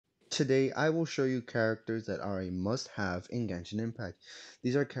today I will show you characters that are a must-have in Genshin Impact.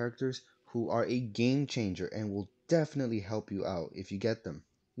 These are characters who are a game changer and will definitely help you out if you get them.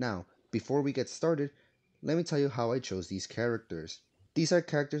 Now, before we get started, let me tell you how I chose these characters. These are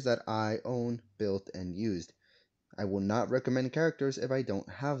characters that I own, built, and used. I will not recommend characters if I don't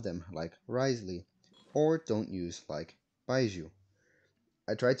have them, like Risley, or don't use, like Baiju.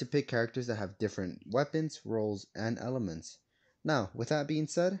 I tried to pick characters that have different weapons, roles, and elements. Now, with that being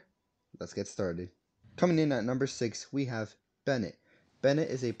said, let's get started. Coming in at number 6, we have Bennett. Bennett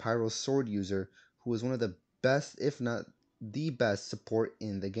is a Pyro sword user who is one of the best, if not the best, support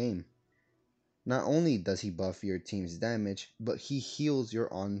in the game. Not only does he buff your team's damage, but he heals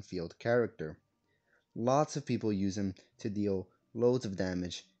your on-field character. Lots of people use him to deal loads of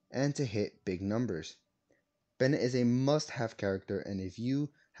damage and to hit big numbers. Bennett is a must-have character, and if you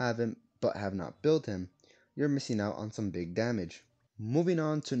have him but have not built him, you're missing out on some big damage. Moving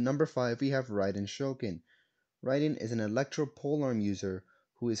on to number 5, we have Raiden Shokin. Raiden is an Electro Polearm user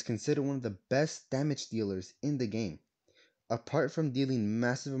who is considered one of the best damage dealers in the game. Apart from dealing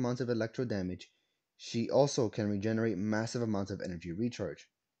massive amounts of electro damage, she also can regenerate massive amounts of energy recharge,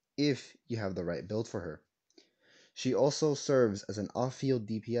 if you have the right build for her. She also serves as an off-field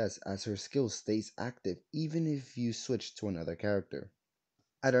DPS as her skill stays active even if you switch to another character.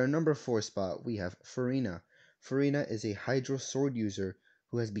 At our number 4 spot, we have Furina. Furina is a Hydro Sword user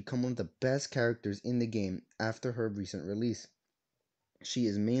who has become one of the best characters in the game after her recent release. She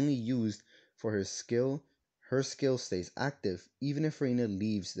is mainly used for her skill. Her skill stays active even if Furina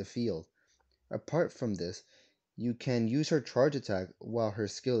leaves the field. Apart from this, you can use her charge attack while her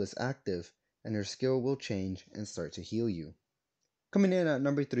skill is active, and her skill will change and start to heal you. Coming in at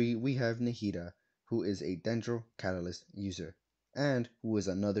number 3, we have Nahida, who is a Dendro Catalyst user, and who is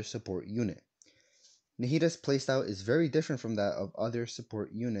another support unit. Nahida's playstyle is very different from that of other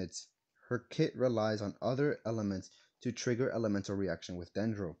support units. Her kit relies on other elements to trigger elemental reaction with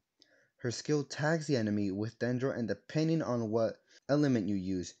Dendro. Her skill tags the enemy with Dendro, and depending on what element you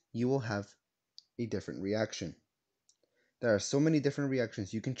use, you will have a different reaction. There are so many different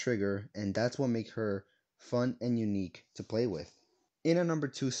reactions you can trigger, and that's what makes her fun and unique to play with. In a number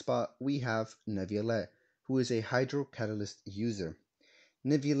 2 spot, we have Neuvillette, who is a Hydro Catalyst user.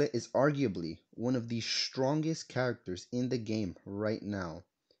 Neuvillette is arguably one of the strongest characters in the game right now,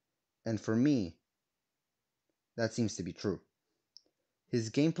 and for me, that seems to be true. His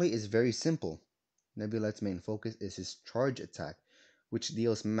gameplay is very simple. Neuvillette's main focus is his charge attack, which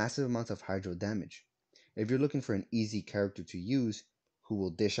deals massive amounts of hydro damage. If you're looking for an easy character to use who will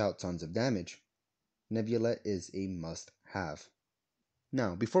dish out tons of damage, Neuvillette is a must-have.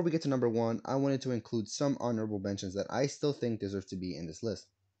 Now, before we get to number 1, I wanted to include some honorable mentions that I still think deserve to be in this list.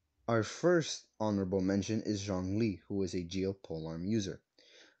 Our first honorable mention is Zhongli, who is a Geo Polearm user.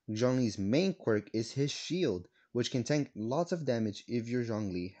 Zhongli's main quirk is his shield, which can tank lots of damage if your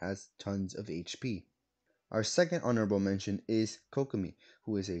Zhongli has tons of HP. Our second honorable mention is Kokomi,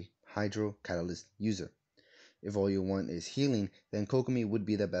 who is a Hydro Catalyst user. If all you want is healing, then Kokomi would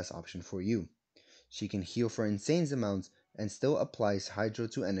be the best option for you. She can heal for insane amounts and still applies Hydro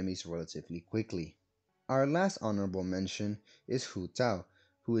to enemies relatively quickly. Our last honorable mention is Hu Tao,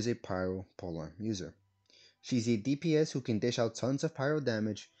 who is a Pyro Polearm user. She's a DPS who can dish out tons of pyro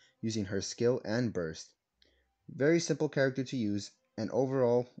damage using her skill and burst. Very simple character to use, and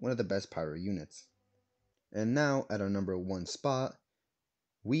overall one of the best pyro units. And now at our number 1 spot,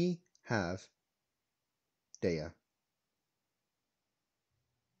 we have Dea.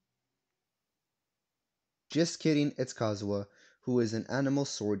 Just kidding, it's Kazuha, who is an animal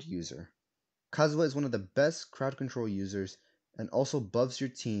sword user. Kazuha is one of the best crowd control users and also buffs your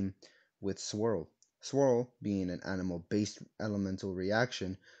team with Swirl. Swirl, being an animal-based elemental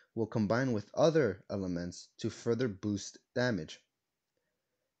reaction, will combine with other elements to further boost damage.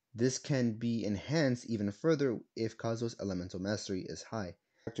 This can be enhanced even further if Kazuha's elemental mastery is high.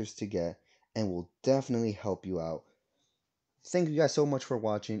 Characters to get and will definitely help you out. Thank you guys so much for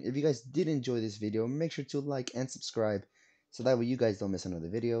watching. If you guys did enjoy this video, make sure to like and subscribe so that way you guys don't miss another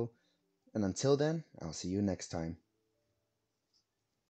video. And until then, I'll see you next time.